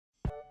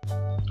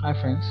Hi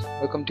friends,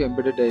 welcome to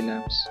Embedded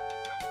Diagrams.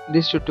 In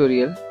this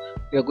tutorial,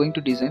 we are going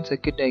to design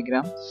circuit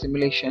diagram,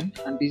 simulation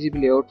and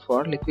PCB layout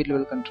for liquid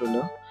level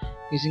controller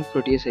using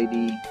Proteus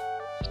IDE.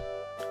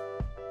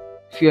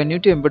 If you are new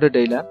to Embedded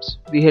Diagrams,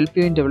 we help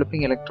you in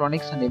developing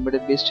electronics and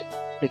embedded based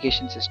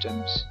application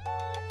systems.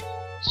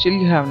 Still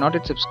you have not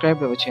yet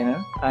subscribed our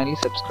channel, kindly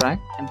subscribe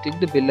and click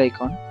the bell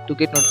icon to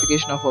get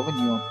notification of our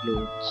new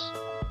uploads.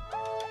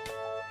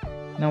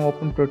 Now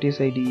open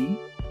Proteus IDE.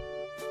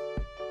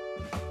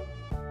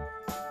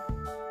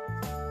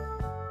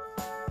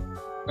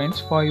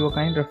 Friends, for your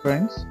kind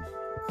reference,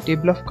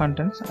 table of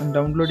contents and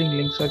downloading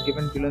links are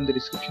given below in the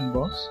description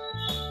box.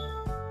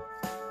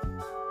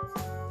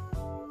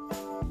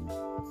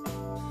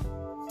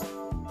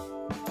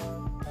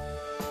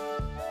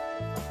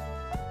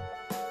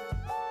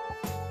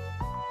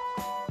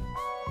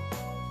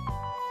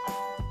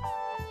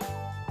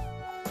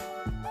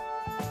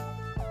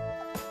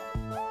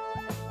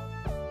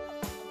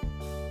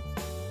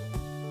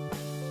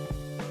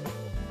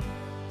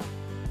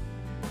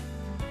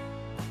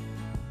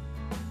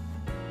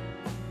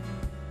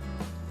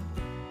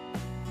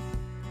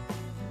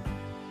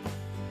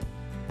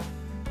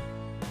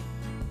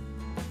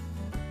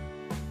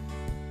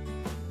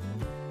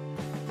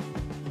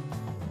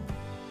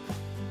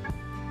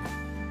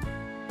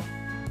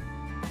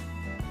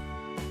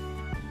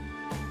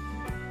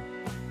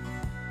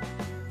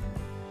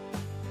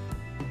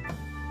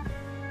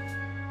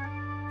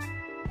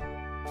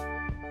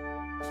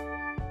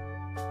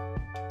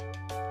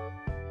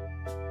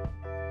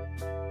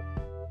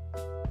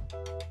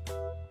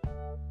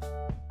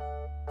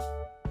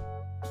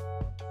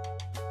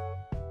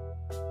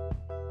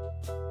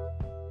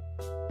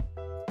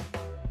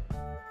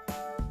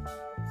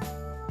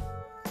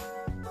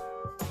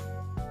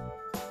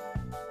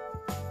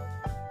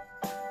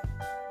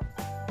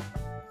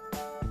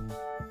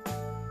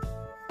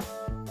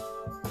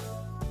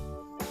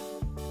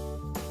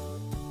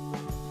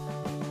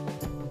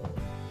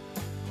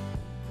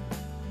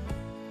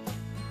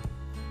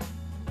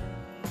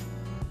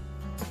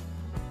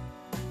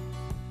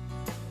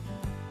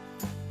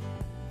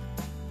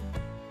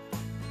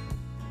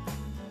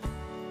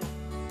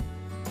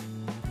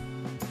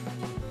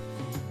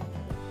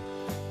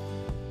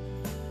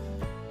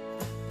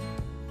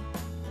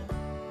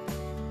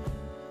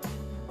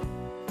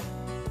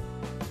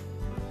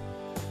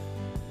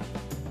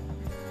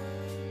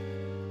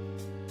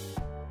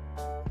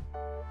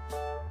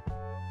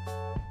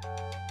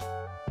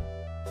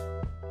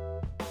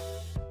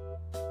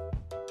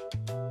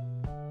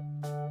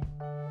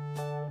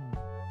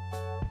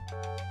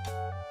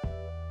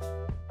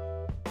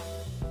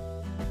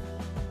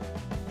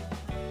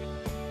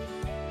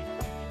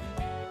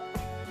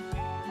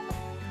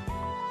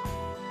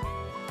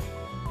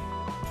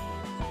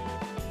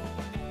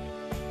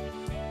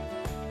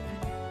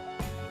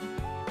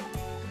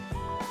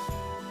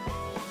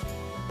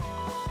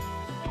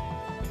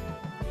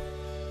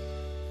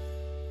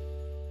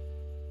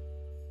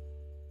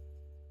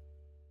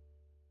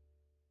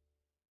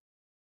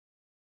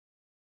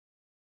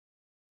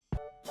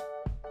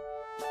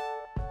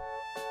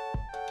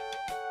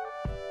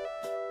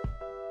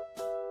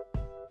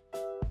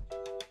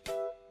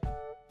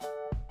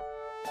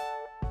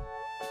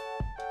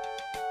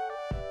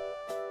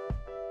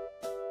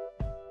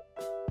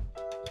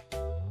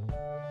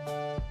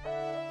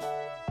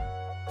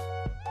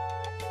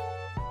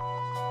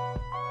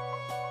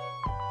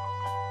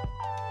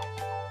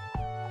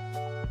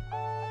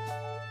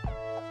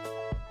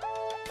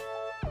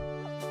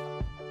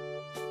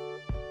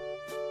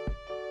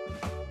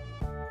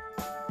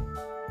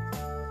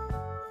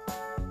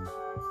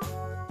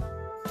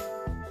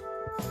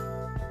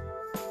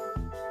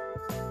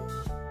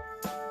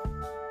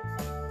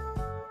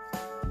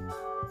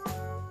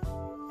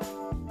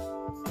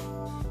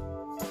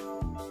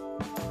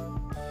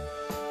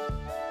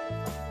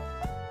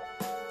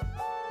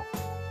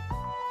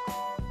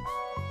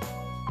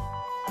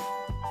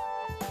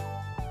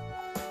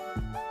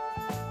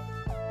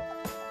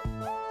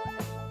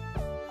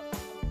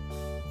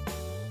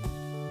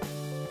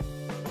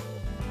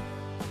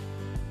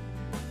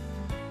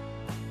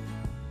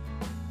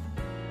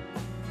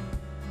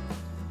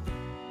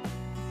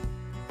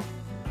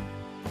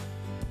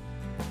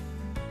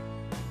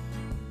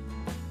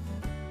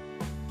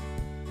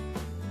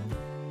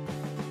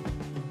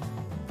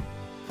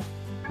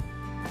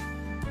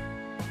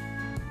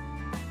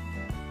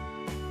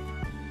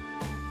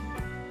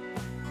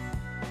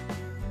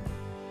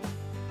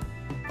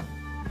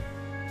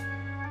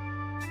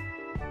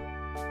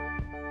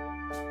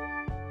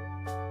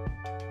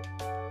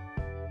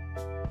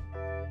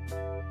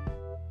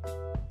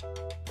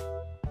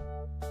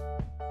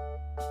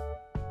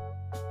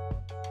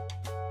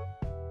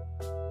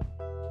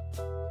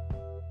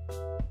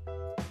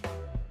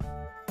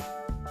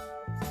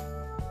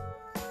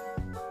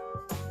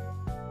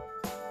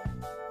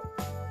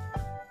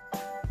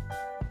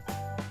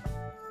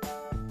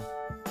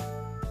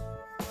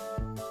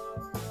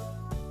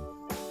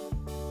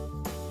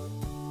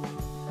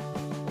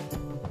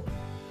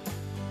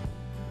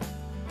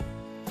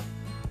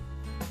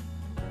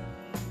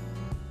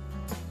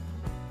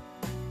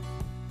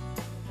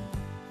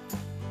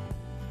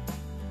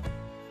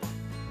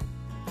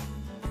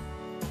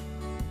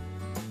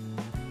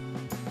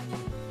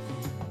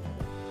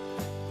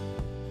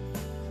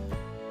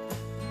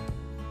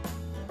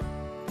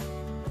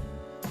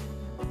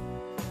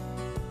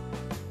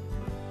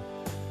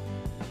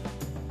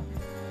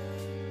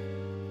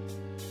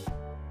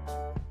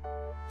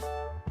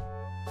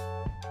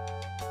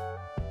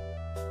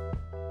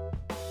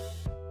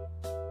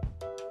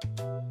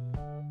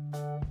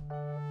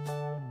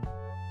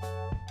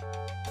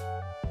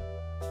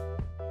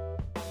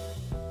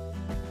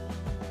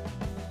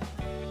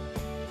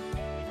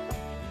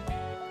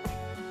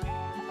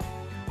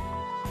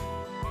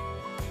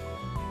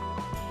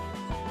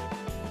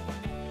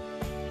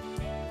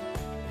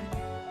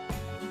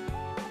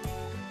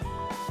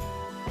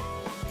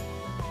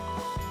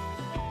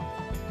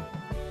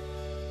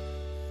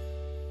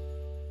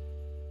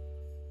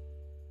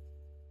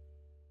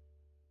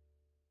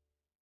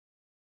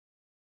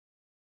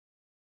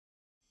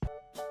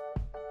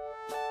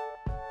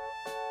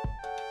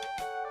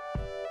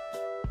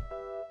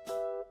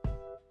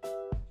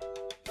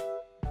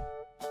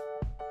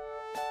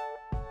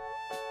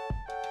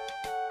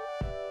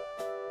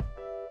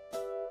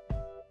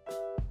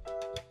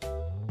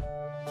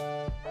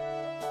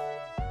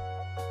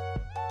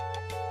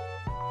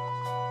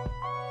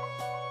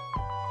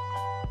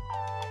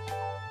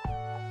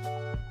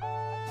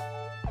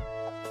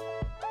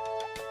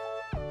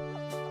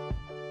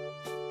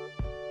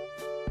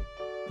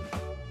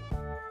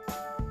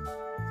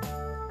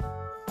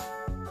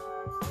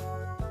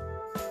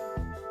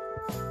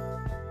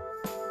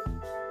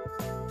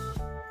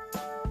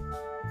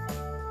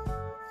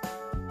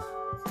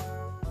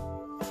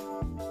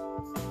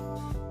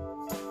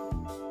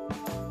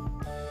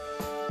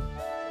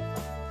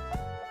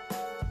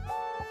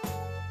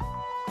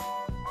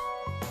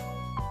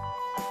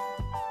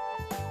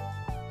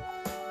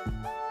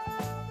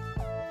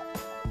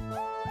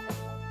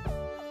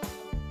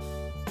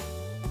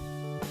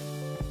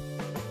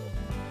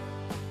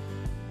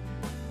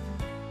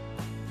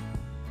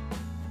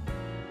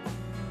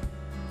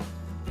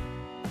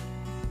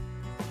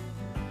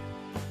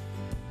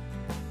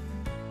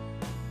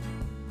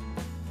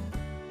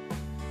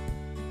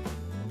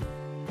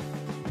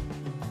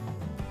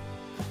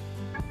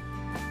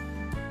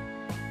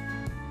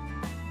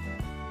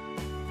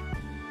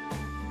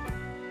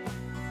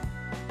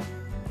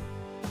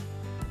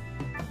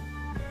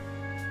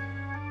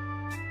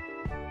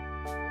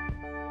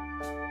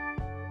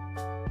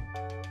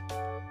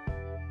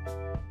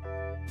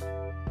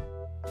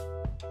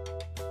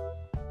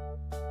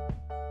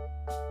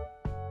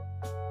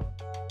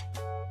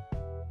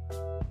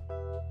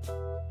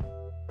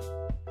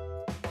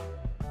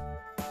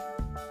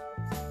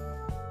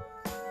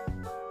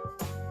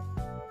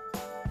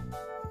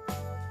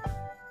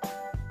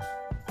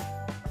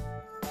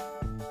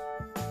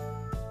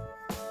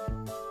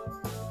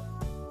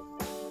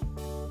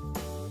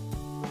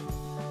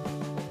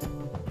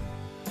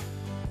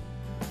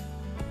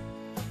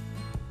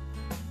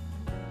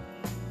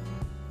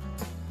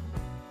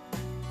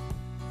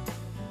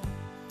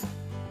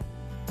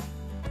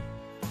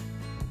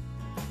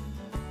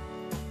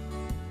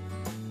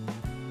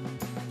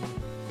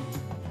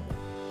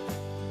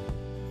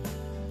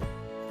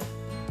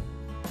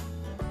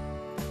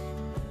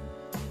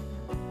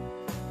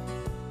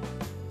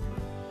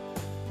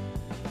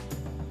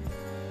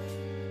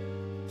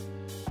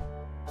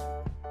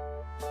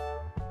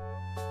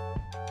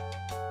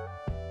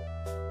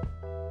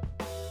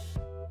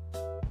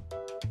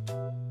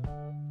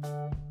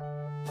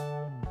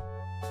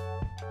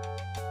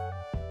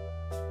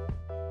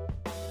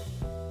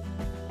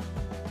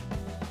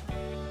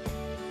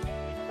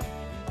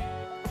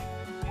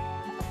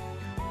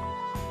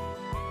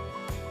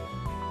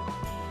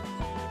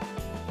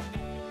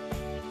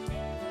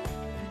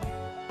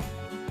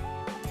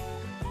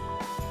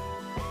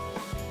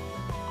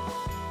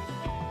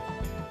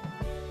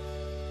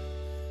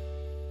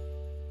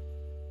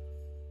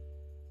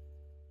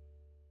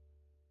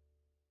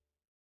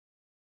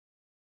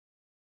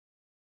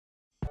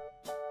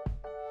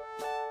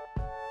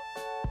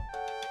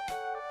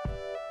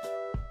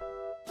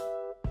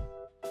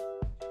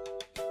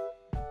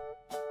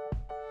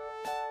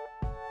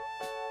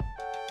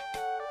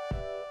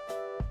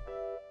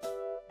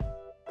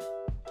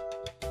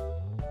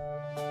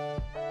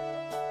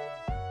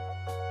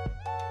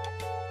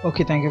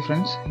 Okay, thank you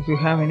friends. If you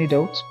have any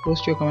doubts,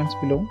 post your comments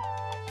below.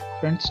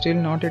 Friends still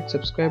not yet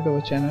subscribed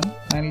our channel,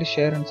 kindly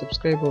share and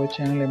subscribe our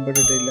channel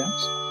Embedded Daily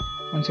Labs.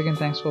 Once again,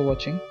 thanks for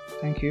watching.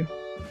 Thank you.